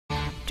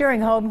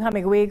During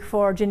homecoming week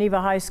for Geneva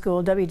High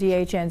School,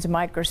 WDHN's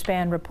Mike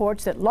Gerspan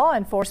reports that law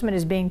enforcement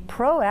is being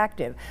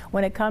proactive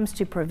when it comes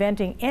to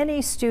preventing any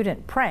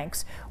student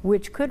pranks,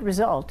 which could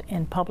result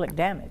in public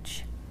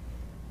damage.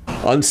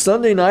 On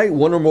Sunday night,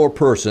 one or more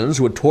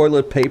persons would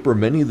toilet paper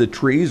many of the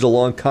trees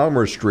along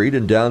Commerce Street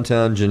in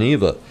downtown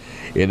Geneva.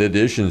 In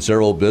addition,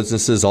 several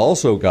businesses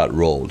also got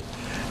rolled.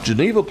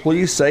 Geneva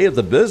police say if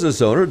the business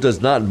owner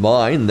does not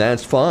mind,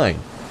 that's fine.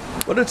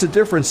 But it's a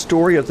different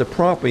story if the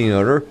property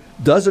owner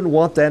doesn't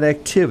want that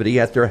activity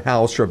at their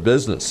house or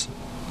business.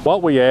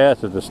 What we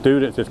ask is the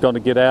students that's going to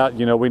get out,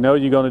 we know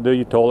you're going to do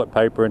your toilet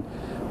paper, and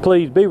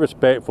please be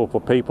respectful for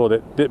people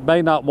that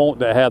may not want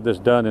to have this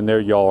done in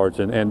their yards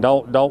and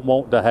don't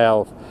want to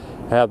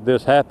have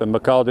this happen,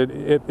 because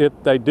if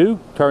they do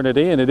turn it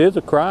in, it is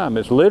a crime.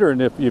 It's littering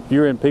if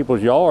you're in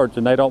people's yards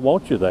and they don't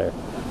want you there.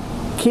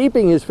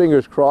 Keeping his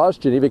fingers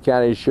crossed, Geneva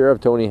County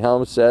Sheriff Tony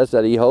Helms says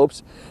that he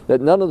hopes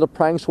that none of the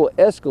pranks will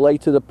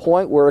escalate to the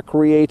point where it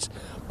creates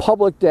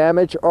public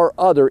damage or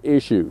other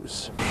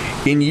issues.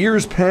 In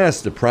years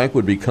past, the prank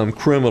would become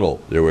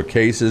criminal. There were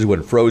cases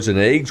when frozen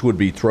eggs would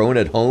be thrown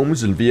at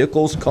homes and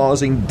vehicles,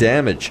 causing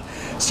damage.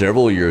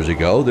 Several years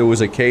ago, there was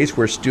a case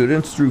where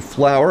students threw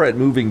flour at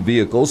moving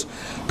vehicles,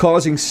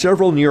 causing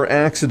several near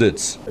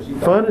accidents.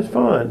 Fun is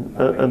fun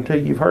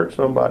until you've hurt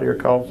somebody or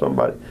caused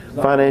somebody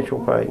financial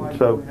pain.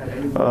 So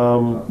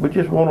we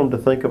just want them to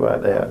think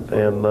about that.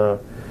 And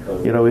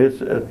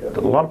it's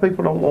a lot of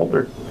people don't want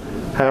their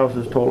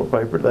houses toilet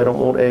paper. They don't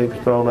want eggs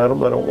thrown at them.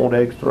 They don't want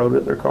eggs thrown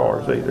at their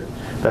cars either.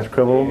 That's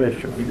criminal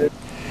mischief.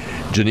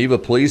 Geneva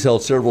police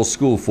held several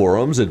school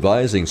forums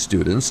advising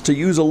students to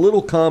use a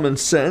little common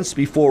sense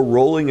before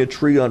rolling a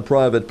tree on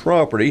private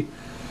property.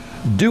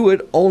 Do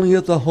it only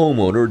if the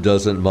homeowner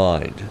doesn't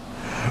mind.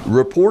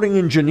 Reporting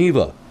in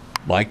Geneva,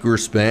 Mike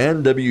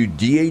Gerspan,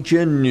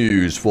 WDHN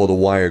News for the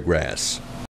Wiregrass.